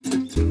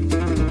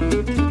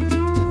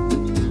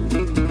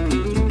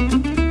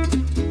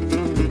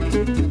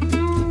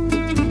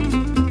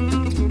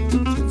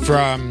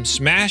From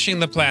Smashing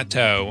the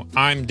Plateau,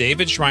 I'm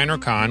David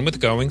Schreiner-Kahn with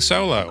Going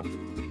Solo.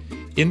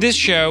 In this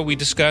show, we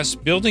discuss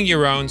building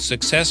your own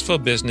successful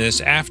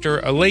business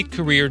after a late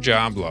career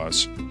job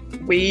loss.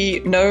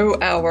 We know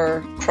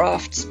our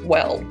crafts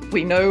well.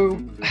 We know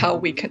how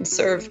we can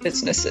serve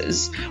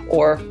businesses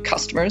or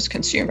customers,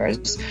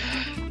 consumers,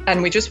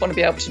 and we just want to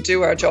be able to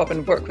do our job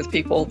and work with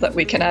people that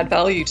we can add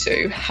value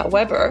to.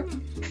 However,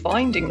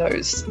 finding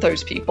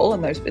those people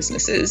and those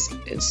businesses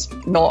is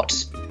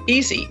not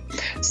easy.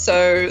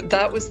 So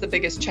that was the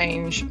biggest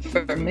change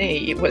for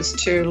me, was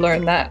to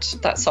learn that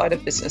side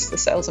of business, the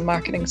sales and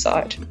marketing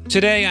side.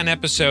 Today on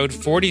episode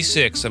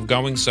 46 of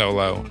Going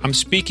Solo, I'm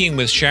speaking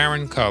with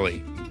Sharon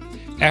Cully.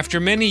 After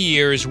many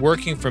years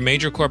working for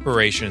major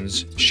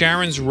corporations,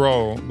 Sharon's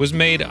role was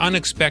made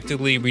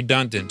unexpectedly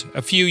redundant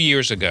a few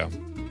years ago.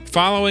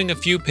 Following a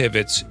few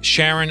pivots,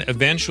 Sharon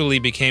eventually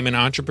became an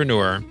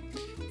entrepreneur,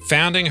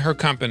 founding her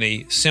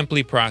company,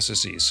 Simply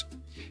Processes.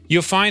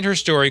 You'll find her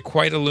story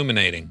quite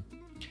illuminating.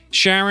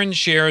 Sharon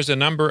shares a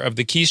number of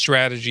the key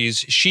strategies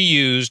she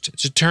used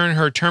to turn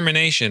her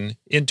termination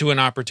into an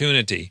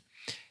opportunity.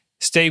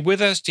 Stay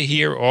with us to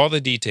hear all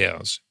the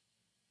details.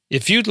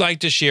 If you'd like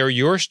to share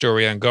your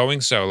story on Going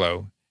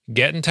Solo,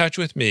 get in touch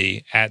with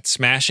me at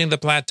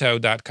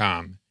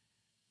smashingtheplateau.com.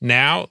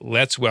 Now,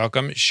 let's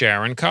welcome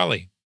Sharon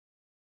Cully.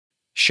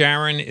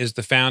 Sharon is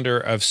the founder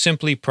of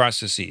Simply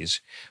Processes,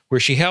 where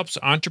she helps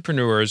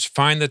entrepreneurs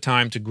find the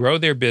time to grow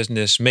their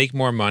business, make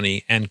more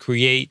money, and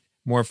create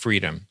more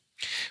freedom.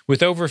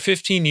 With over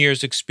 15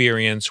 years'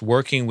 experience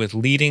working with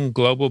leading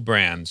global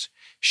brands,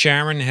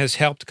 Sharon has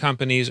helped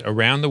companies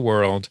around the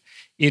world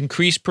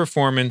increase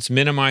performance,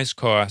 minimize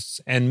costs,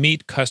 and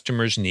meet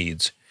customers'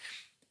 needs.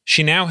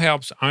 She now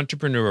helps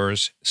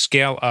entrepreneurs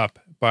scale up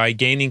by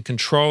gaining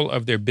control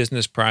of their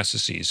business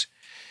processes.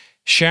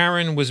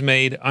 Sharon was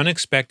made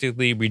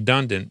unexpectedly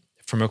redundant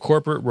from a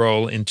corporate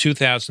role in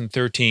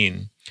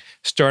 2013,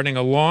 starting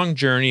a long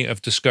journey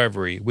of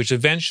discovery, which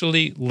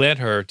eventually led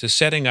her to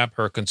setting up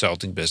her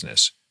consulting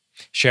business.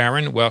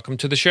 Sharon, welcome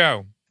to the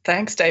show.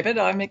 Thanks, David.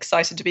 I'm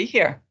excited to be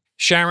here.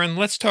 Sharon,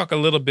 let's talk a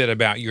little bit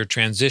about your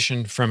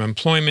transition from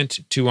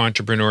employment to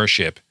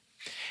entrepreneurship.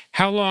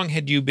 How long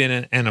had you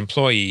been an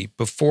employee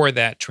before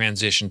that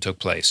transition took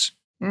place?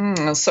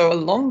 So a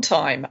long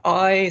time.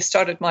 I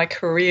started my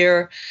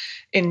career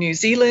in New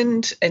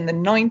Zealand in the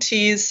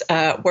 90s,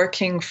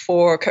 working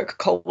for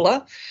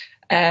Coca-Cola.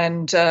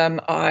 And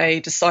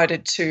I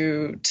decided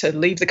to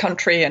leave the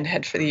country and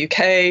head for the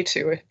UK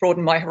to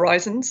broaden my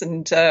horizons,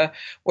 and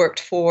worked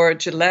for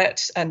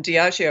Gillette and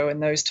Diageo in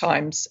those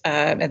times,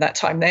 in that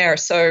time there.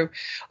 So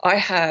I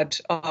had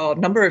a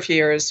number of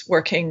years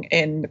working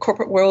in the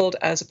corporate world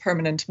as a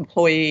permanent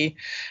employee,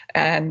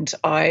 and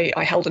I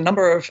held a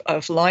number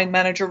of line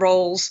manager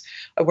roles.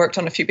 I worked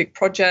on a few big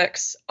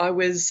projects. I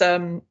was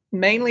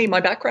my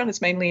background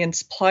is mainly in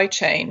supply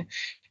chain,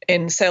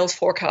 in sales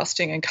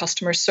forecasting and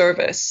customer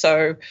service.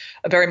 So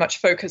I very much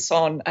focus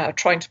on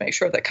trying to make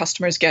sure that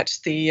customers get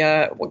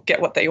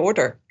what they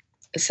order,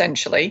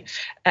 essentially.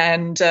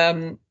 And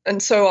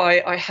so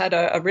I had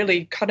a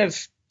really kind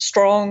of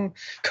strong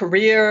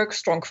career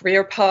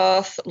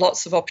path,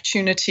 lots of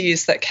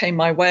opportunities that came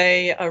my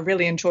way. I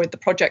really enjoyed the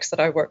projects that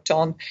I worked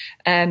on,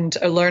 and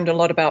I learned a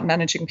lot about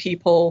managing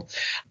people,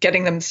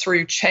 getting them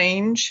through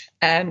change,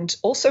 and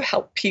also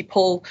help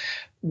people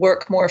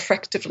work more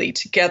effectively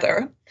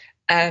together.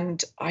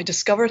 And I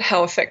discovered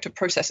how effective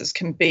processes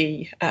can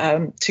be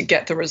to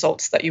get the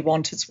results that you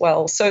want as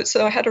well. So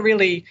I had a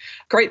really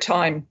great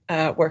time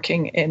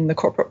working in the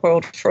corporate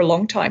world for a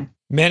long time.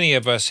 Many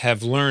of us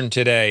have learned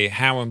today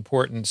how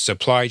important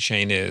supply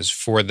chain is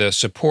for the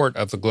support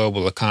of the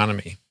global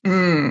economy.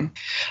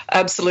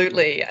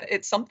 Absolutely.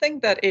 It's something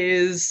that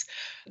is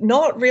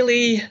not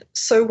really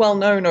so well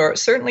known, or it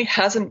certainly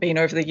hasn't been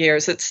over the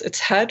years. It's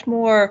had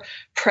more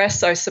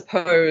press, I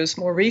suppose,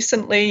 more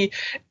recently,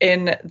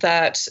 in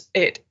that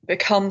it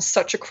becomes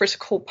such a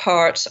critical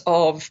part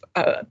of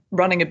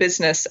running a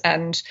business,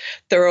 and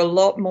there are a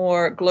lot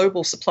more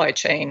global supply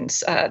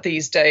chains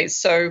these days.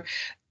 So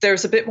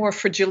there's a bit more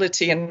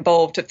fragility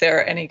involved if there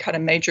are any kind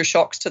of major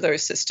shocks to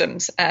those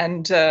systems.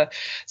 And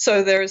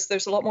so there's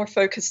a lot more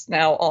focus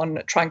now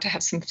on trying to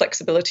have some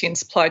flexibility in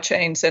supply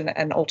chains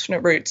and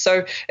alternate routes.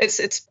 So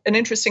it's an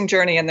interesting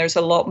journey, and there's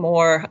a lot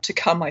more to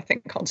come, I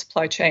think, on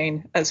supply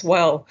chain as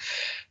well.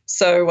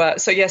 So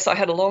yes, I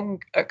had a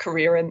long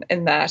career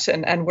in that,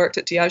 and worked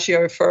at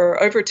Diageo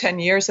for over 10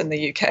 years in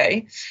the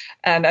UK.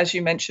 And as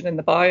you mentioned in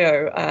the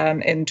bio,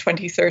 in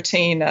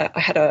 2013,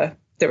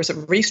 there was a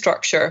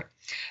restructure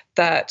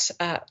that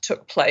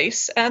took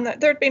place. And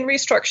there had been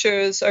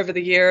restructures over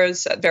the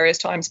years at various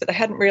times, but they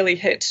hadn't really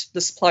hit the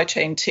supply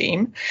chain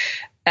team.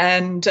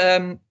 And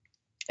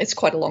It's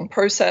quite a long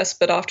process,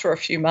 but after a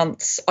few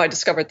months, I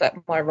discovered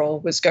that my role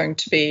was going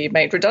to be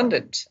made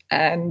redundant.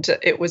 And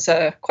it was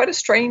quite a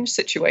strange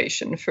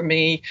situation for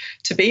me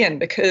to be in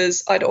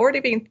because I'd already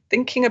been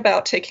thinking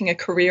about taking a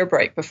career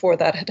break before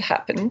that had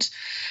happened.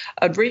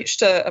 I'd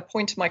reached a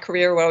point in my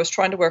career where I was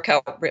trying to work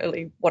out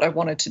really what I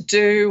wanted to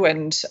do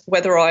and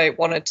whether I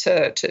wanted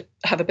to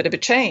have a bit of a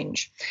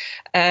change.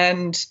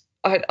 And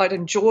I'd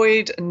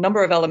enjoyed a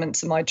number of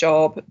elements of my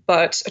job,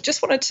 but I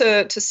just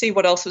wanted to see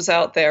what else was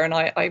out there, and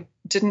I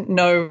didn't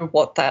know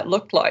what that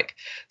looked like.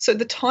 So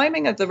the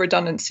timing of the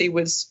redundancy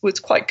was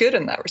quite good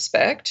in that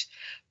respect,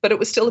 but it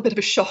was still a bit of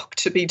a shock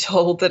to be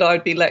told that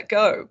I'd be let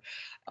go.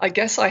 I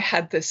guess I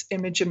had this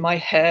image in my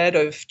head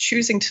of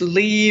choosing to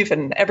leave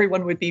and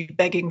everyone would be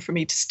begging for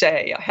me to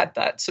stay. I had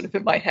that sort of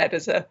in my head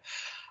as a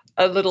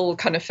little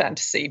kind of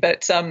fantasy,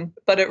 but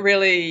it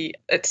really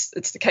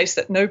it's the case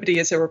that nobody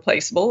is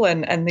irreplaceable,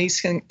 and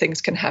these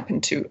things can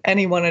happen to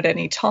anyone at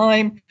any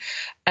time,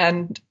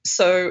 and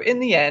so in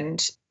the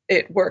end,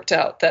 it worked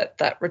out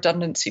that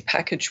redundancy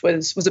package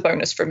was a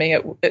bonus for me.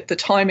 The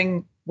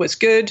timing was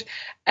good,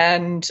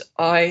 and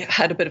I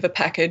had a bit of a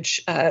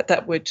package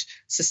that would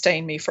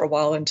sustain me for a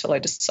while until I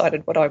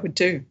decided what I would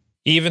do.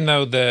 Even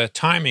though the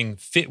timing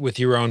fit with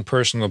your own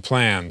personal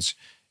plans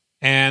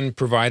and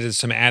provided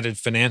some added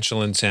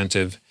financial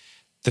incentive,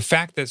 the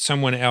fact that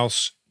someone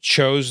else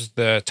chose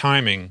the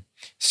timing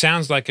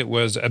sounds like it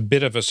was a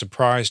bit of a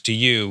surprise to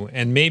you,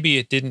 and maybe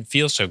it didn't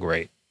feel so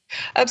great.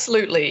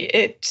 Absolutely.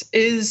 It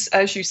is,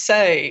 as you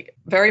say,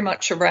 very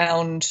much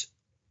around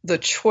the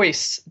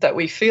choice that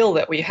we feel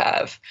that we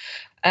have.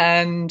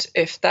 And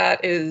if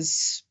that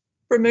is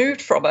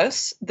removed from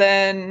us,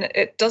 then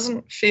it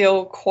doesn't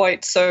feel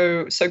quite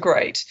so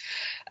great.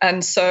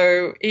 And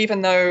so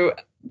even though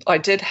I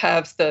did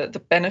have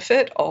the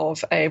benefit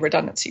of a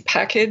redundancy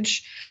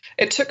package,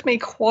 it took me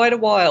quite a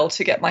while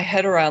to get my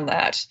head around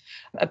that,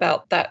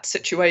 about that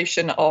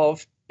situation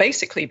of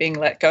basically being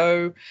let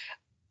go.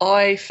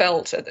 I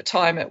felt at the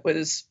time it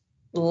was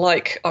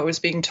like I was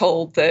being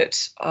told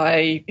that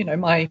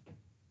my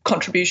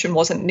contribution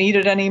wasn't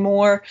needed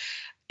anymore,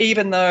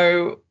 even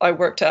though I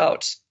worked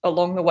out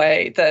along the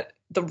way that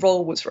the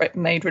role was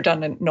made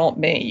redundant, not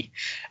me.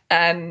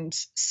 And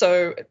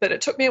so, but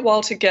it took me a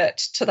while to get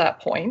to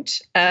that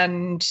point,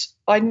 and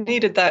I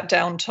needed that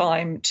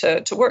downtime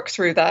to work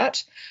through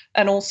that,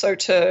 and also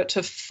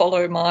to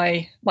follow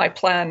my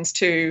plans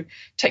to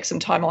take some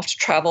time off to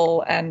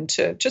travel and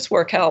to just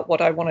work out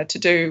what I wanted to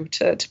do,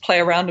 to play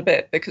around a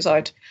bit, because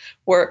I'd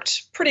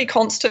worked pretty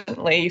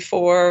constantly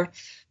for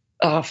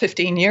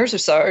 15 years or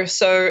so.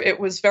 So it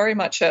was very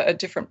much a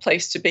different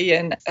place to be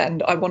in,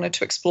 and I wanted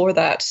to explore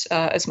that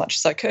as much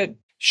as I could.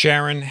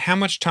 Sharon, how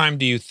much time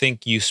do you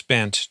think you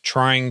spent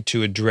trying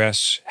to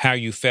address how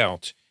you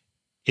felt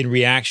in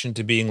reaction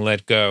to being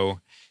let go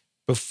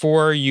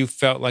before you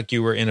felt like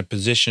you were in a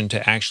position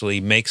to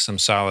actually make some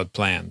solid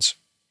plans?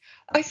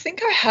 I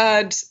think I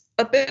had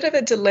a bit of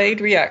a delayed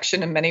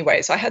reaction in many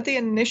ways. I had the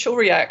initial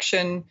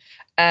reaction,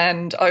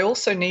 and I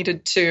also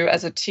needed to,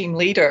 as a team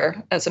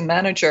leader, as a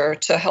manager,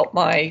 to help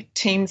my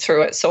team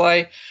through it. So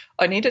I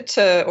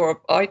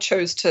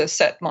chose to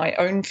set my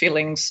own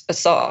feelings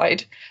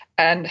aside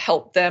and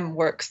help them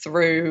work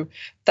through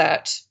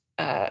that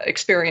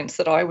experience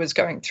that I was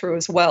going through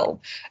as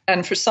well.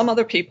 And for some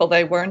other people,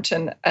 they weren't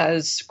in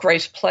as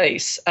great a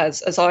place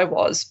as I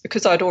was,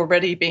 because I'd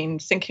already been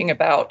thinking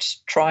about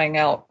trying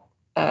out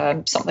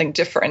something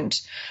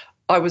different.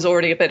 I was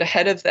already a bit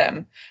ahead of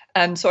them.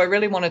 And so I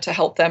really wanted to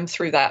help them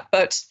through that.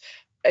 But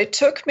it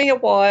took me a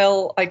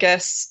while, I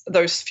guess,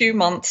 those few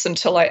months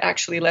until I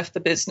actually left the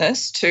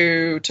business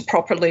to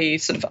properly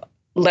sort of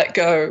let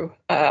go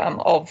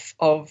of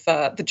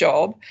the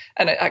job.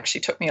 And it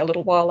actually took me a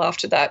little while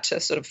after that to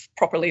sort of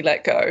properly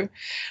let go.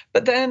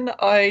 But then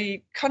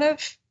I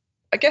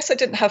guess I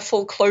didn't have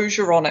full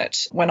closure on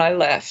it when I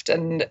left,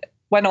 and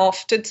went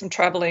off, did some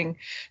traveling,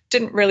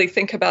 didn't really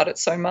think about it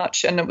so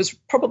much. And it was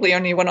probably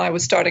only when I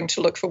was starting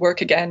to look for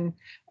work again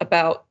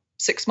about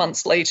 6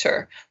 months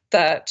later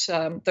that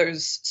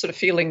those sort of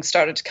feelings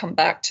started to come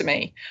back to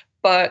me.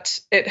 But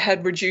it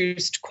had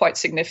reduced quite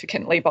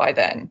significantly by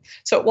then.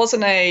 So it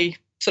wasn't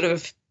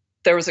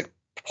there was a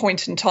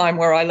point in time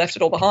where I left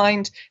it all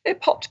behind. It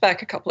popped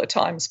back a couple of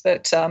times,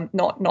 but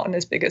not in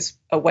as big as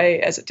a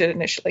way as it did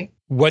initially.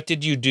 What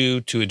did you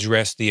do to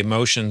address the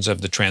emotions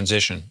of the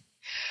transition?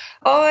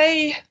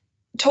 I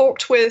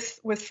talked with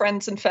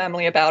friends and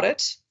family about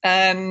it,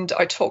 and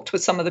I talked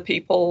with some of the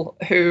people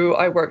who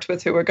I worked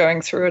with who were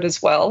going through it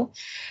as well,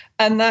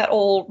 and that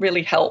all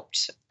really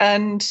helped.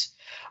 And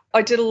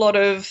I did a lot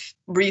of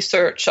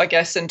research, I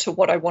guess, into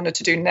what I wanted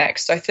to do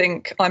next. I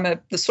think I'm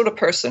the sort of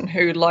person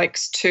who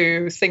likes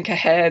to think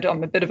ahead.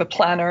 I'm a bit of a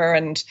planner,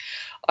 and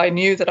I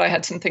knew that I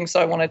had some things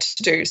that I wanted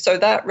to do. So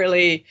that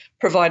really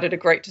provided a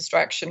great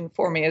distraction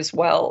for me as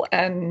well,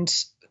 and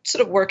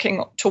sort of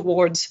working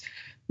towards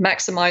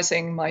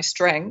maximizing my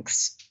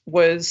strengths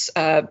was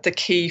the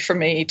key for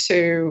me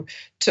to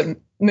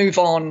move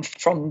on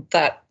from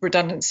that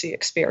redundancy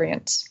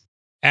experience.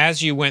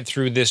 As you went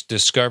through this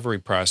discovery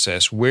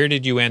process, where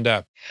did you end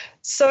up?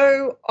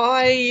 So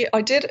I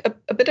did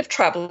a bit of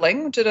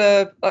traveling,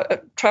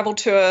 traveled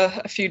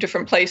to a few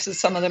different places.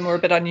 Some of them were a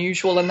bit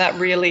unusual, and that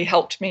really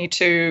helped me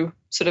to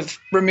sort of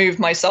remove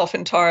myself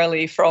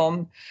entirely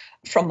from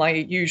my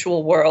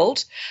usual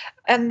world.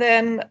 And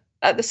then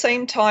at the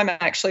same time,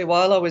 actually,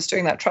 while I was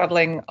doing that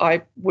traveling,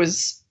 I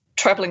was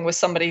traveling with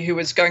somebody who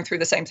was going through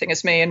the same thing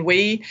as me, and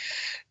we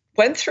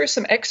went through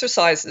some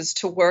exercises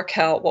to work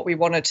out what we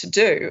wanted to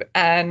do.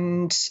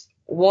 And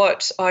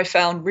what I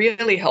found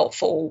really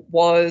helpful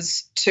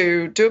was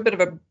to do a bit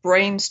of a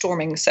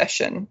brainstorming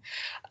session.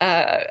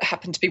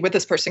 Happened to be with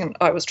this person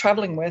I was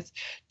traveling with,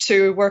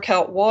 to work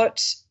out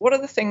what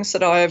are the things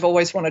that I've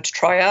always wanted to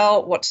try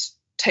out, what's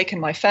taken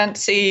my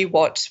fancy,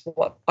 what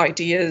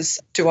ideas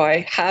do I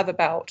have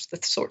about the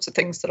sorts of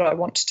things that I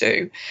want to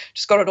do.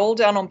 Just got it all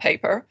down on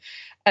paper,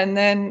 and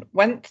then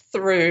went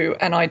through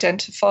and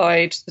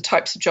identified the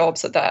types of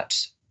jobs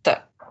that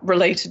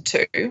related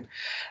to,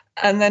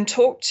 and then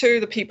talked to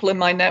the people in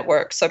my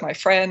network, so my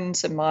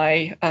friends and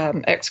my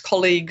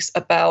ex-colleagues,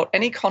 about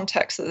any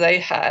contacts that they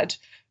had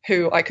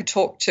who I could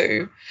talk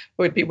to,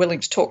 who would be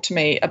willing to talk to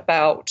me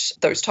about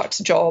those types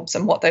of jobs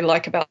and what they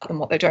like about them,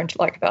 what they don't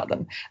like about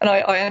them. And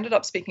I ended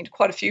up speaking to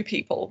quite a few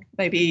people,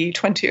 maybe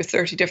 20 or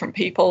 30 different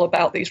people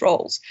about these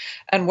roles,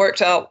 and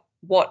worked out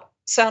what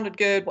sounded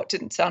good, what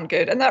didn't sound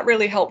good. And that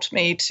really helped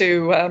me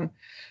to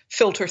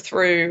filter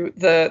through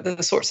the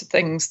sorts of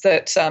things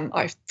that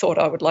I thought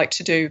I would like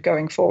to do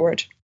going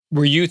forward.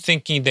 Were you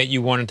thinking that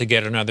you wanted to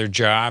get another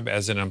job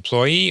as an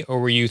employee, or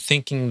were you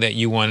thinking that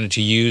you wanted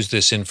to use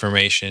this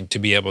information to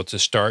be able to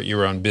start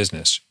your own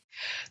business?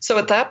 So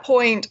at that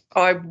point,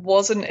 I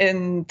wasn't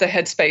in the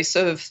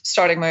headspace of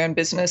starting my own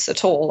business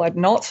at all. I'd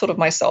not thought of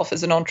myself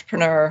as an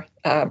entrepreneur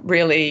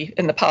really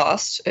in the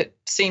past. It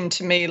seemed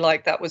to me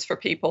like that was for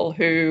people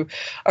who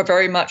are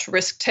very much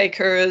risk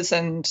takers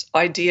and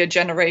idea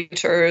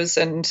generators,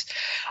 and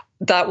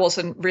that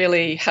wasn't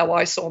really how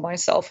I saw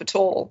myself at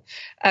all.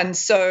 And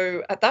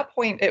so at that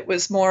point, it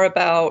was more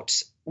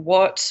about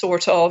what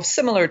sort of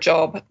similar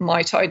job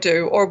might I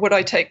do, or would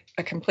I take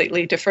a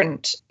completely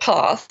different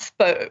path,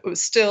 but it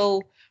was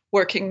still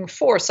working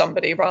for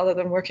somebody rather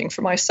than working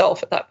for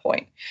myself at that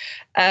point.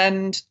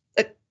 And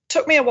it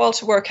took me a while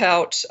to work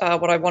out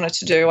what I wanted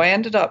to do. I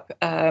ended up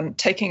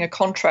taking a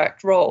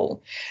contract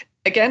role,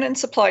 again in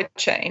supply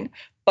chain,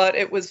 but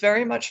it was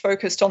very much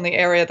focused on the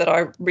area that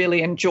I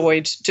really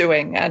enjoyed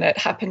doing. And it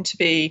happened to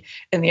be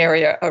in the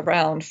area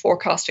around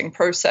forecasting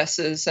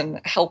processes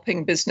and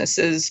helping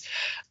businesses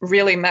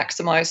really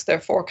maximize their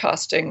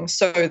forecasting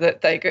so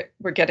that they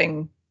were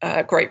getting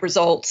great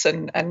results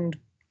and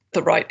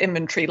the right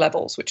inventory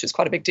levels, which is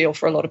quite a big deal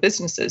for a lot of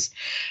businesses.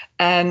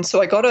 And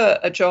so I got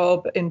a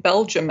job in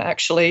Belgium,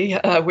 actually,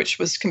 which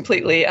was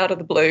completely out of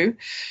the blue,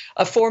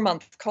 a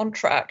 4-month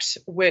contract,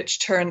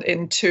 which turned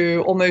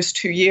into almost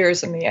 2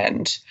 years in the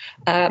end.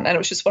 And it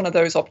was just one of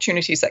those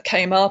opportunities that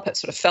came up. It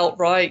sort of felt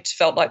right,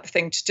 felt like the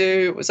thing to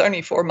do. It was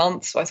only 4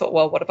 months. So I thought,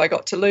 well, what have I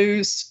got to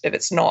lose? If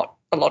it's not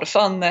a lot of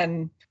fun,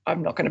 then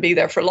I'm not going to be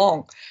there for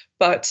long.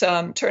 But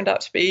turned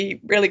out to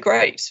be really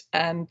great.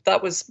 And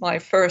that was my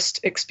first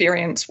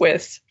experience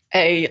with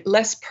a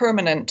less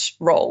permanent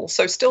role.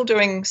 So still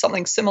doing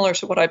something similar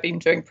to what I've been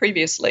doing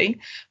previously,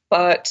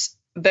 but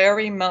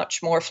very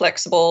much more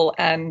flexible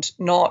and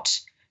not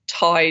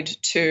tied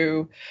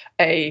to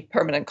a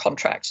permanent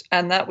contract.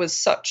 And that was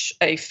such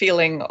a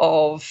feeling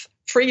of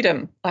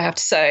freedom, I have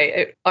to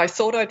say. I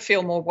thought I'd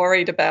feel more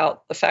worried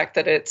about the fact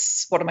that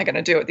it's, what am I going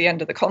to do at the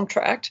end of the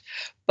contract?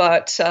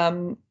 But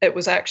it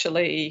was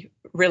actually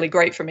really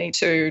great for me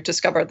to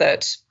discover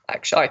that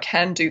actually I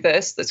can do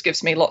this. This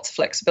gives me lots of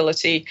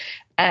flexibility,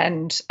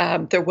 and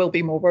there will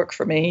be more work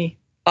for me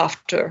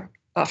after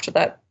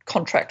that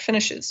contract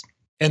finishes.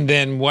 And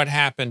then what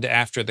happened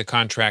after the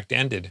contract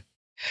ended?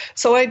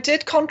 So I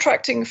did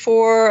contracting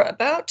for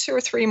about 2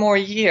 or 3 more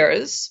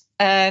years,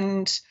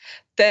 and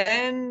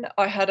then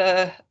I had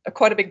a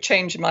quite a big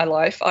change in my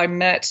life. I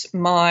met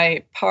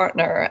my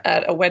partner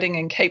at a wedding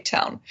in Cape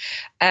Town,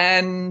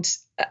 and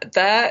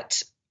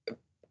that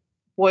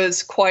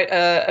was quite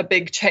a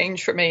big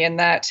change for me, in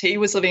that he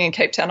was living in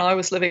Cape Town, I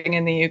was living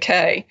in the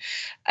UK,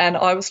 and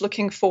I was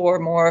looking for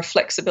more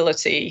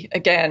flexibility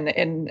again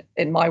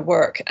in my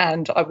work,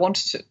 and I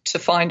wanted to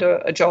find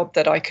a job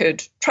that I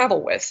could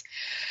travel with.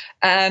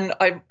 And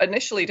I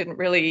initially didn't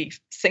really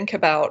think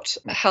about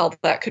how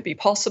that could be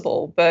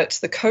possible, but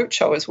the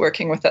coach I was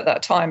working with at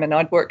that time, and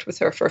I'd worked with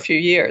her for a few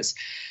years,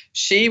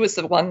 she was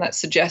the one that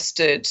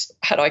suggested,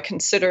 had I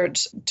considered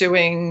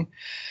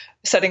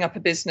setting up a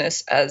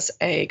business as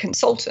a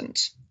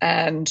consultant.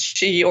 And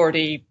she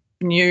already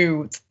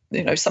knew,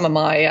 some of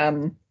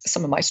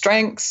my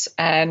strengths,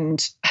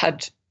 and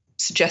had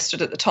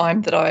suggested at the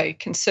time that I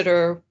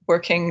consider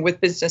working with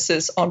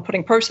businesses on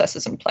putting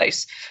processes in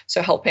place.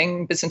 So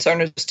helping business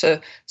owners to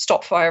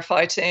stop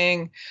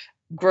firefighting,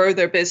 grow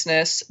their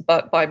business,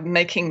 but by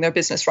making their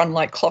business run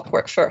like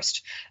clockwork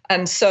first.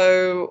 And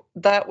so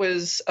that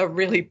was a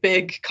really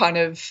big kind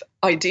of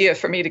idea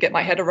for me to get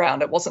my head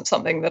around. It wasn't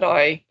something that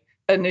I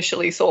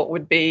initially thought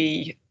would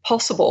be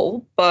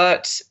possible,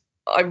 but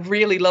I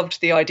really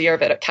loved the idea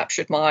of it. It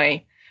captured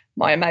my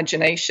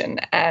imagination.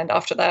 And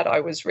after that, I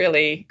was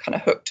really kind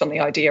of hooked on the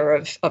idea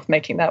of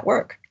making that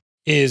work.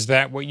 Is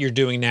that what you're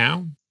doing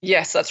now?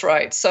 Yes, that's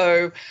right.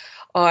 So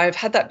I've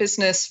had that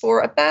business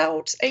for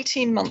about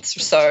 18 months or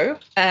so,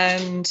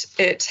 and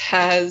it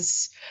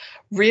has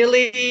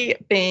really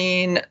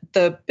been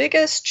the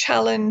biggest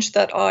challenge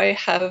that I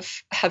have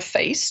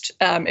faced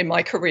in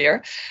my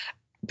career,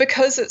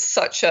 because it's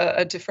such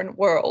a different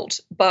world.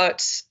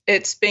 But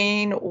it's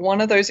been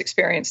one of those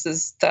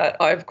experiences that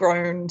I've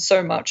grown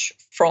so much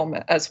from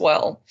as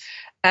well.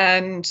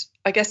 And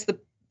I guess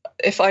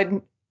if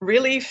I'd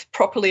really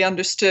properly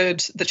understood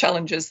the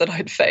challenges that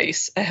I'd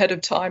face ahead of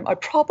time, I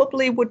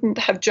probably wouldn't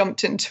have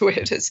jumped into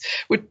it. It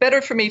would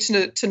better for me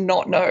to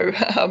not know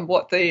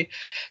what the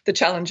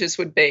challenges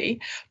would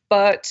be.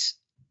 But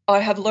I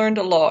have learned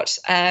a lot.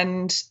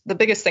 And the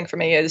biggest thing for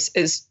me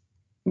is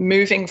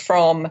moving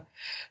from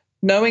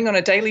knowing on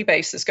a daily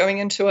basis, going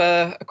into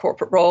a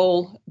corporate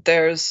role,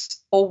 there's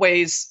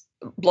always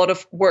a lot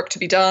of work to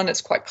be done.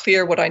 It's quite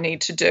clear what I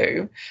need to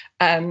do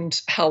and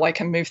how I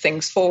can move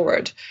things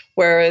forward.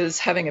 Whereas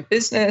having a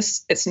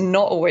business, it's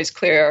not always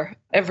clear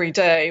every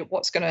day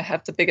what's going to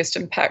have the biggest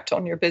impact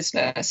on your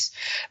business,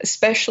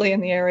 especially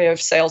in the area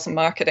of sales and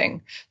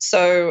marketing.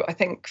 So I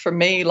think for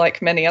me,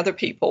 like many other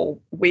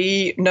people,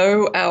 we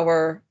know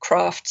our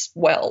crafts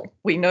well.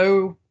 We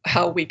know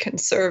how we can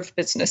serve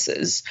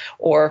businesses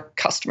or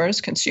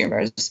customers,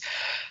 consumers.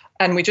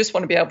 And we just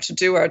want to be able to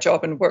do our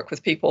job and work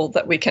with people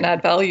that we can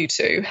add value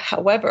to.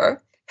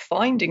 However,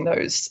 finding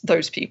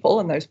those people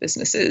and those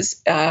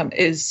businesses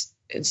is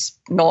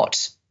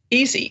not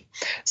easy.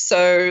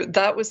 So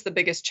that was the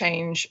biggest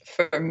change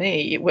for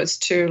me, was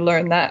to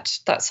learn that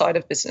side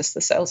of business,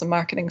 the sales and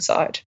marketing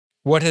side.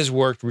 What has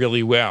worked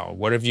really well?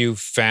 What have you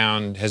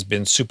found has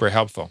been super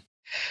helpful?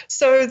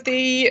 So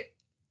the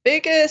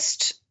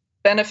biggest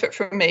benefit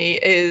for me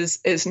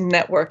is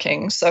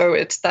networking. So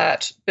it's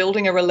that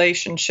building a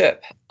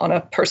relationship on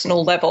a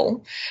personal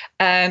level.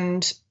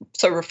 And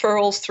so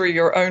referrals through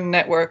your own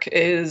network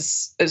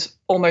is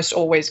almost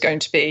always going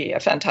to be a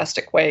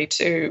fantastic way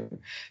to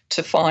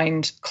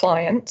find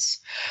clients.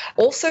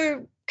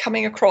 Also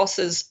coming across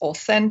as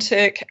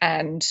authentic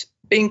and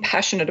being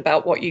passionate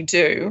about what you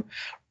do,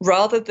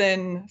 rather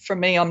than, for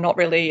me, I'm not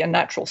really a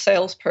natural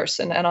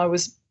salesperson, and I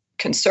was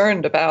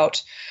concerned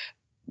about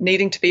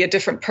needing to be a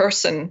different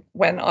person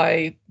when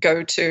I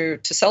go to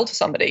sell to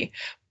somebody.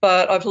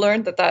 But I've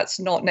learned that that's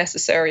not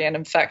necessary. And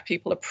in fact,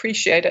 people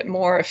appreciate it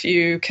more if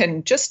you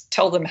can just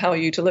tell them how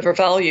you deliver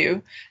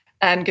value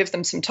and give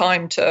them some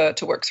time to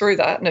work through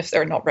that. And if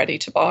they're not ready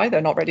to buy,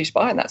 they're not ready to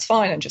buy, and that's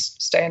fine, and just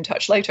stay in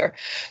touch later.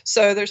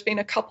 So there's been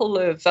a couple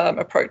of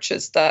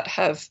approaches that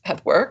have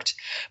worked,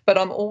 but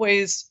I'm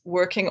always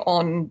working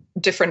on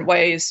different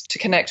ways to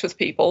connect with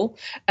people.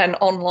 And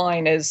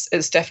online is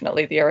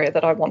definitely the area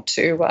that I want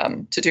to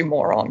do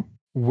more on.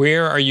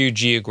 Where are you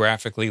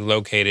geographically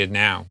located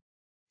now?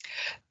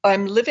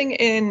 I'm living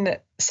in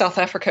South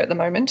Africa at the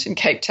moment, in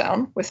Cape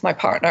Town, with my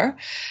partner,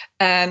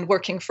 and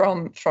working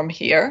from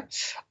here.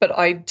 But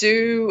I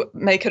do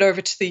make it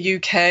over to the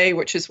UK,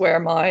 which is where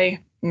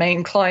my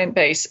main client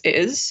base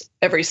is,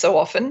 every so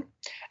often.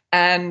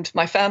 And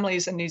my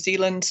family's in New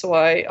Zealand, so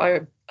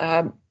I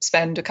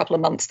spend a couple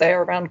of months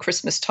there around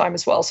Christmas time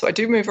as well. So I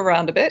do move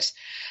around a bit.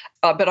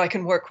 But I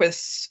can work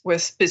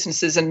with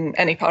businesses in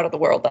any part of the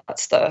world.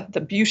 That's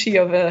the beauty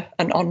of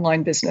an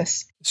online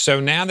business. So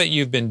now that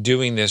you've been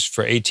doing this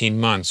for 18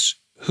 months,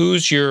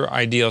 who's your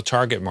ideal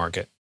target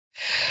market?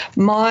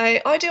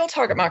 My ideal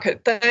target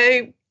market,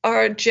 they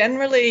are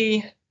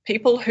generally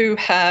people who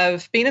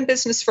have been in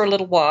business for a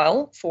little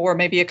while, for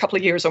maybe a couple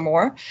of years or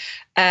more,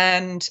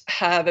 and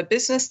have a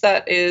business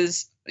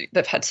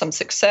they've had some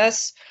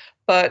success,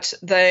 but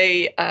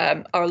they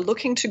are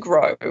looking to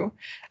grow,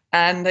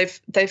 and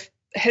they've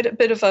hit a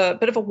bit of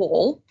a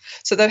wall.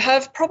 So they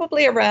have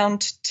probably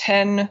around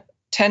 10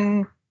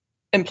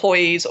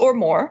 employees or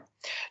more.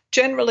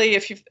 Generally,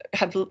 if you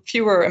have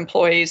fewer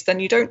employees, then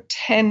you don't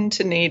tend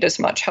to need as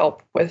much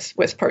help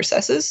with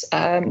processes.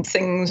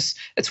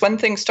 It's when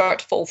things start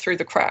to fall through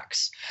the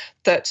cracks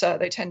that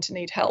they tend to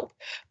need help.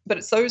 But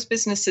it's those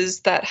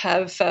businesses that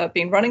have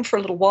been running for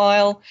a little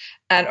while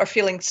and are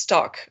feeling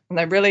stuck, and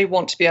they really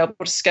want to be able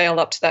to scale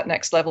up to that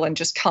next level and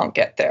just can't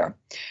get there.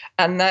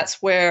 And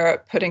that's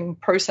where putting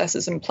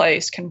processes in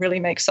place can really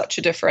make such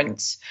a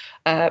difference,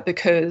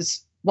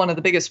 because one of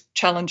the biggest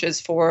challenges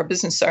for a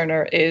business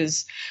owner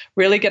is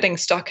really getting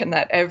stuck in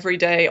that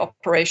everyday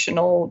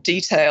operational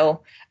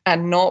detail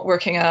and not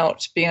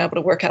being able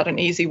to work out an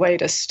easy way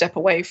to step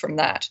away from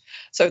that.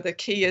 So the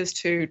key is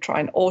to try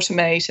and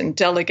automate and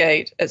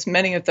delegate as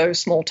many of those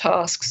small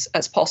tasks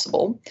as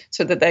possible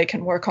so that they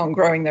can work on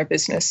growing their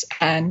business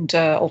and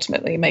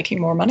ultimately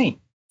making more money.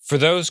 For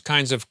those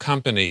kinds of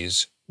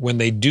companies, when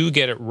they do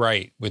get it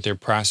right with their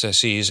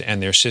processes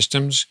and their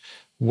systems,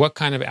 what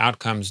kind of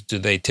outcomes do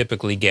they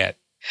typically get?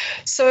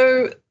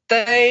 So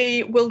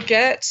they will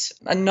get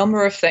a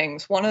number of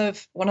things. One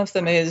of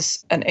them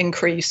is an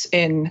increase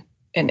in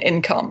in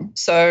income.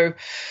 So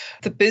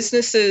the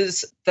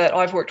businesses that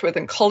I've worked with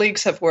and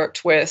colleagues have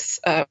worked with,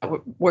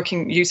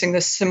 working using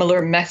this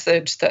similar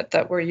method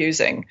that we're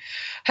using,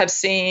 have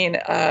seen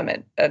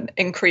an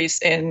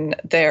increase in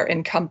their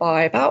income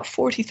by about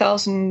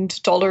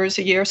 $40,000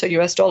 a year, so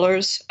US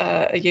dollars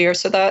a year.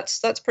 So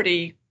that's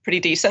pretty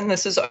decent.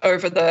 This is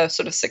over the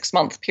sort of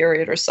 6-month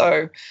period or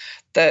so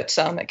that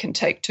it can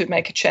take to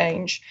make a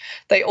change.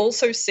 They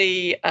also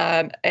see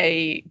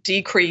a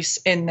decrease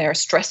in their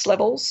stress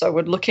levels. So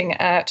we're looking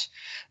at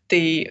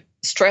the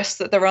stress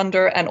that they're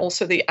under and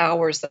also the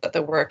hours that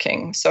they're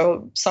working.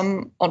 So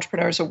some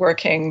entrepreneurs are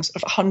working sort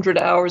of 100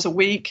 hours a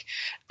week,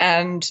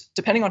 and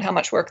depending on how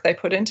much work they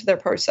put into their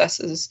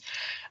processes,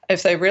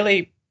 if they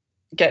really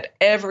get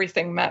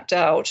everything mapped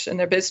out in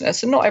their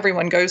business, and not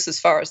everyone goes as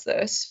far as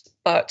this,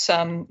 but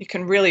you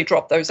can really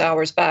drop those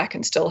hours back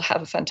and still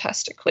have a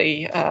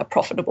fantastically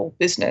profitable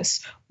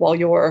business while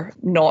you're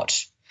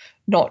not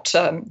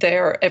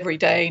there every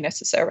day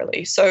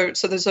necessarily. So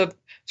there's a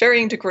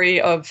varying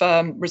degree of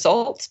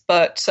results,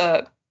 but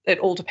it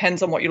all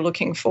depends on what you're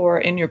looking for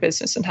in your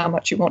business and how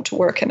much you want to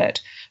work in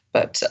it.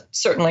 But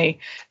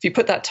certainly, if you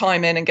put that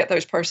time in and get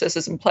those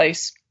processes in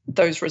place,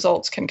 those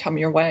results can come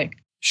your way.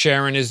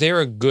 Sharon, is there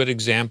a good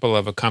example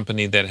of a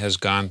company that has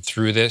gone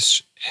through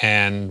this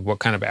and what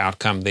kind of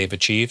outcome they've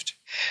achieved?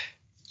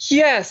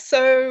 Yeah,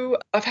 so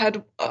I've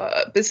had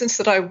a business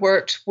that I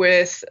worked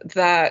with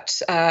that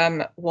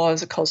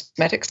was a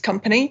cosmetics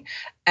company,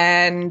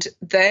 and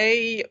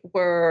they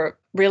were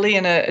really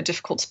in a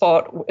difficult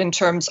spot in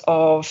terms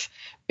of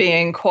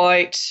being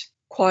quite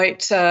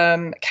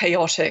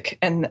chaotic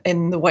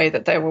in the way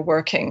that they were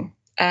working.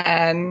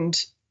 And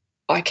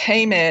I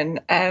came in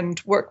and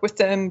worked with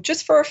them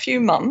just for a few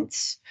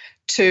months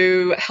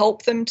to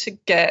help them to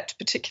get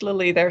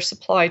particularly their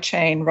supply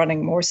chain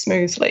running more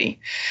smoothly.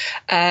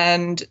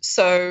 And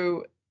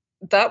so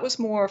that was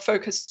more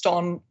focused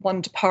on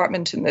one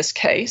department in this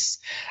case,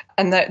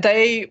 and that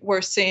they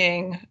were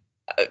seeing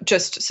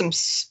just some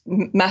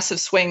massive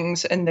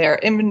swings in their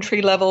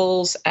inventory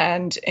levels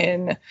and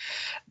in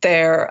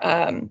their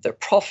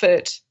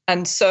profit.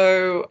 And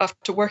so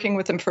after working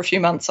with them for a few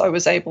months, I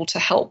was able to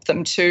help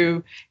them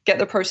to get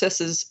the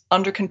processes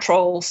under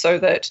control so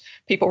that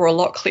people were a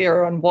lot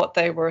clearer on what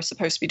they were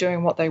supposed to be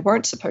doing, what they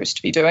weren't supposed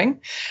to be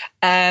doing.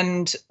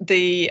 And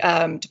the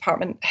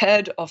department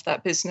head of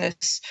that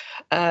business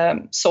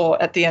saw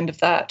at the end of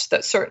that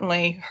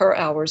certainly her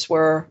hours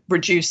were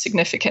reduced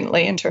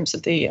significantly in terms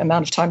of the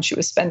amount of time she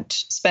was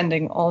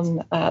spending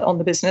on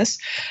the business.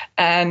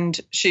 And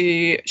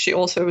she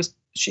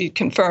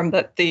confirmed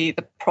that the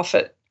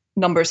profit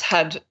numbers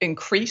had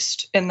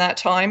increased in that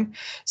time.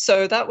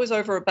 So that was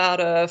over about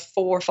a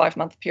 4 or 5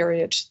 month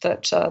period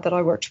that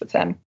I worked with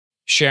them.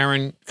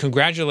 Sharon,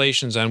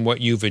 congratulations on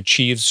what you've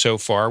achieved so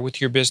far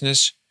with your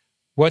business.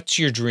 What's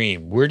your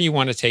dream? Where do you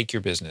want to take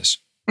your business?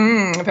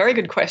 Very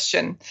good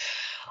question.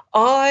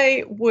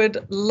 I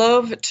would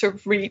love to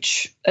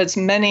reach as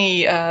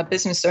many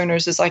business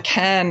owners as I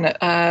can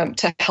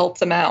to help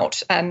them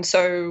out. And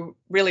so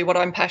really what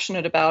I'm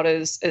passionate about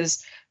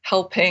is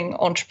helping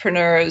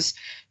entrepreneurs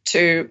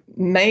to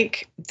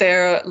make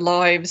their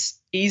lives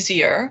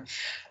easier,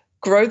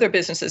 grow their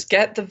businesses,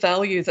 get the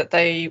value that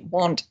they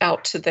want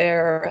out to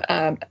their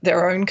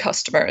own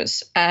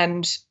customers,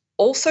 and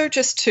also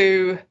just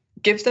to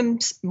give them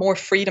more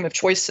freedom of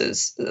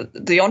choices.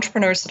 The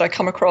entrepreneurs that I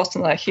come across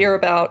and that I hear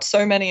about,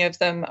 so many of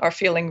them are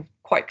feeling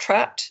quite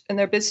trapped in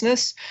their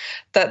business,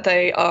 that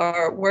they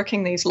are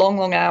working these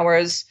long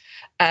hours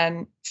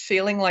and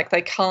feeling like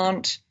they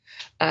can't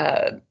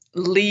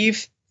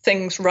leave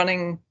things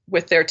running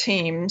with their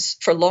teams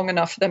for long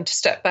enough for them to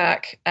step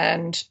back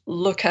and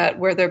look at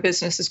where their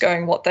business is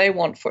going, what they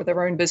want for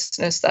their own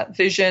business, that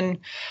vision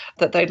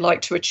that they'd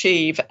like to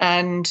achieve.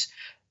 And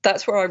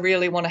that's where I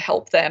really want to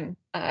help them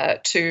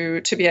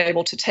to be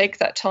able to take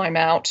that time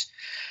out,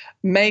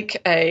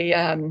 make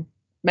a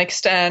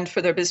stand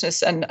for their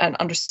business and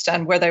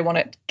understand where they want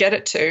to get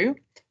it to.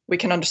 We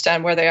can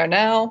understand where they are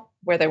now,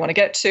 where they want to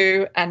get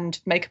to, and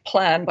make a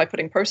plan by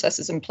putting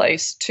processes in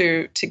place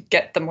to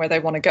get them where they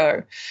want to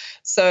go.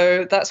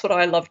 So that's what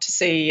I love to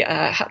see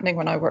happening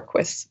when I work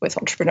with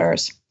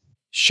entrepreneurs.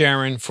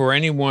 Sharon, for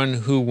anyone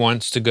who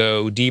wants to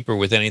go deeper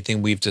with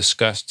anything we've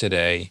discussed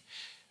today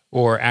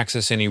or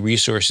access any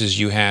resources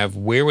you have,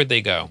 where would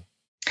they go?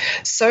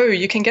 So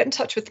you can get in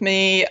touch with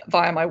me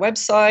via my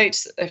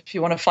website. If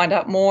you want to find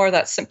out more,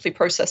 that's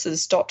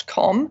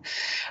simplyprocesses.com.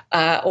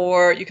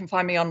 Or you can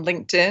find me on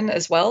LinkedIn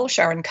as well,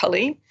 Sharon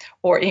Cully,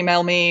 or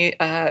email me,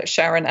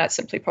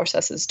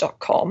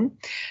 sharon@simplyprocesses.com.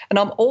 And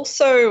I'm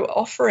also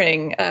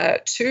offering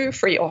 2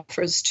 free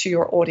offers to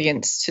your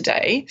audience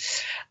today.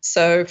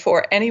 So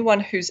for anyone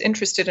who's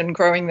interested in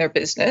growing their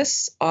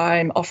business,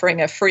 I'm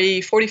offering a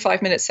free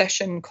 45-minute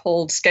session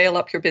called Scale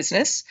Up Your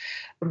Business.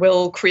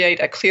 We'll create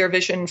a clear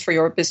vision for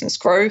your business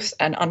growth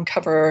and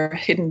uncover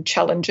hidden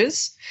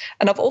challenges.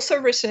 And I've also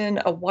written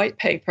a white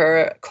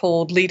paper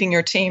called Leading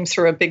Your Team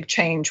Through a Big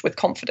Change with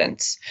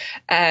Confidence.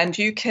 And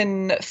you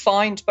can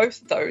find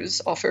both of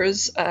those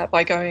offers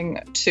by going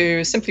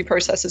to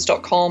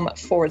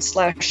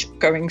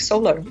simplyprocesses.com/going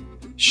solo.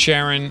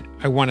 Sharon,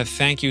 I want to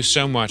thank you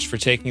so much for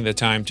taking the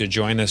time to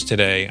join us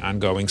today on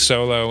Going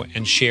Solo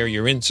and share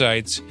your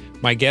insights.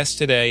 My guest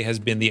today has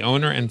been the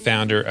owner and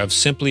founder of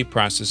Simply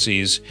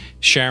Processes,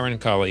 Sharon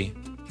Cully.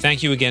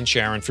 Thank you again,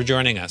 Sharon, for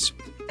joining us.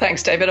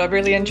 Thanks, David. I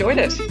really enjoyed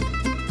it.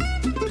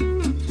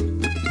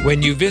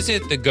 When you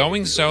visit the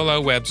Going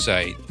Solo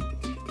website,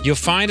 you'll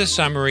find a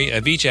summary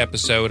of each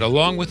episode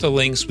along with the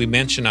links we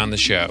mention on the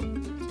show.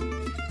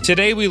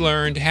 Today we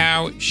learned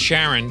how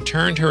Sharon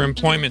turned her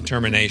employment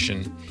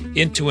termination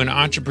into an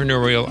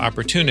entrepreneurial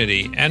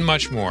opportunity and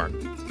much more.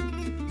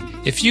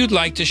 If you'd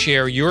like to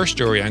share your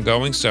story on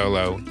Going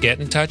Solo, get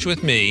in touch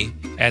with me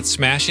at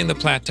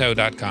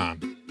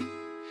smashingtheplateau.com.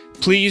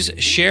 Please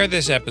share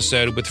this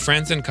episode with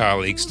friends and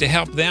colleagues to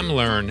help them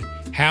learn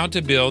how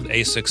to build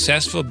a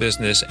successful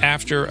business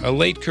after a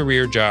late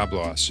career job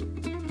loss.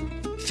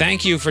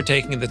 Thank you for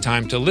taking the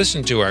time to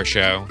listen to our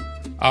show.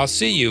 I'll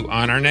see you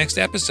on our next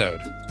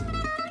episode.